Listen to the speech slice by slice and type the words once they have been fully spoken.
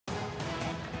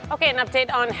Okay, an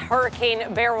update on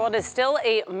Hurricane Beryl. It is still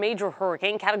a major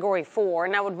hurricane, Category 4.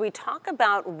 Now, when we talk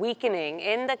about weakening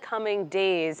in the coming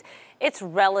days, it's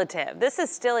relative. This is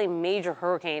still a major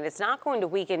hurricane. It's not going to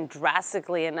weaken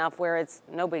drastically enough where it's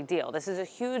no big deal. This is a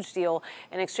huge deal,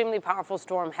 an extremely powerful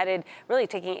storm headed, really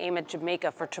taking aim at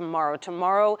Jamaica for tomorrow.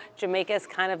 Tomorrow, Jamaica is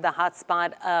kind of the hot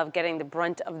spot of getting the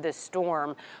brunt of this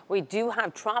storm. We do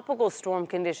have tropical storm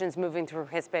conditions moving through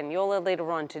Hispaniola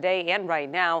later on today and right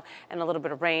now, and a little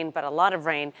bit of rain, but a lot of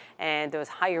rain, and those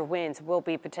higher winds will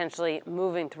be potentially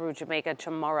moving through Jamaica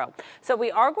tomorrow. So we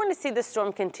are going to see this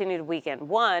storm continue to weaken.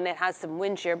 One, it has some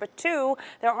wind shear, but two,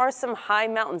 there are some high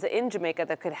mountains in Jamaica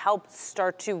that could help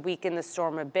start to weaken the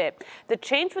storm a bit. The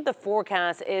change with the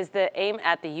forecast is the aim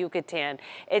at the Yucatan.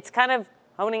 It's kind of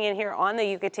honing in here on the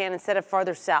Yucatan instead of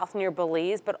farther south near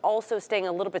Belize, but also staying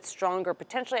a little bit stronger,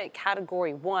 potentially at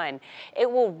Category 1. It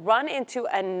will run into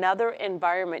another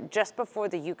environment just before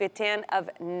the Yucatan of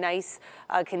nice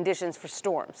conditions for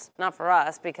storms. Not for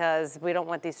us, because we don't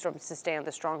want these storms to stay on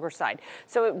the stronger side.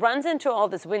 So it runs into all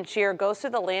this wind shear, goes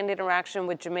through the land interaction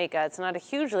with Jamaica. It's not a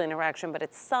huge land interaction, but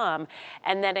it's some.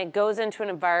 And then it goes into an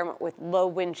environment with low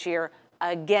wind shear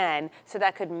again, so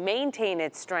that could maintain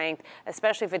its strength,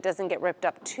 especially if it doesn't get ripped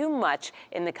up too much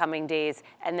in the coming days,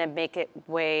 and then make it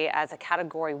way as a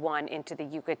Category 1 into the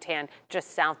Yucatan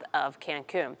just south of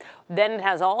Cancun. Then it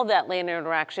has all that land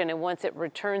interaction, and once it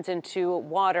returns into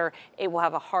water, it will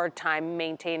have a hard time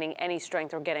maintaining any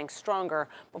strength or getting stronger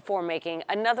before making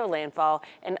another landfall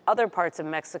in other parts of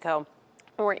Mexico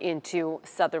or into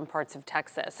southern parts of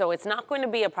Texas. So it's not going to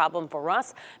be a problem for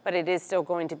us, but it is still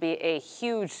going to be a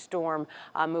huge storm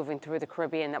moving through the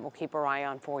Caribbean that we'll keep our eye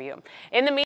on for you. In the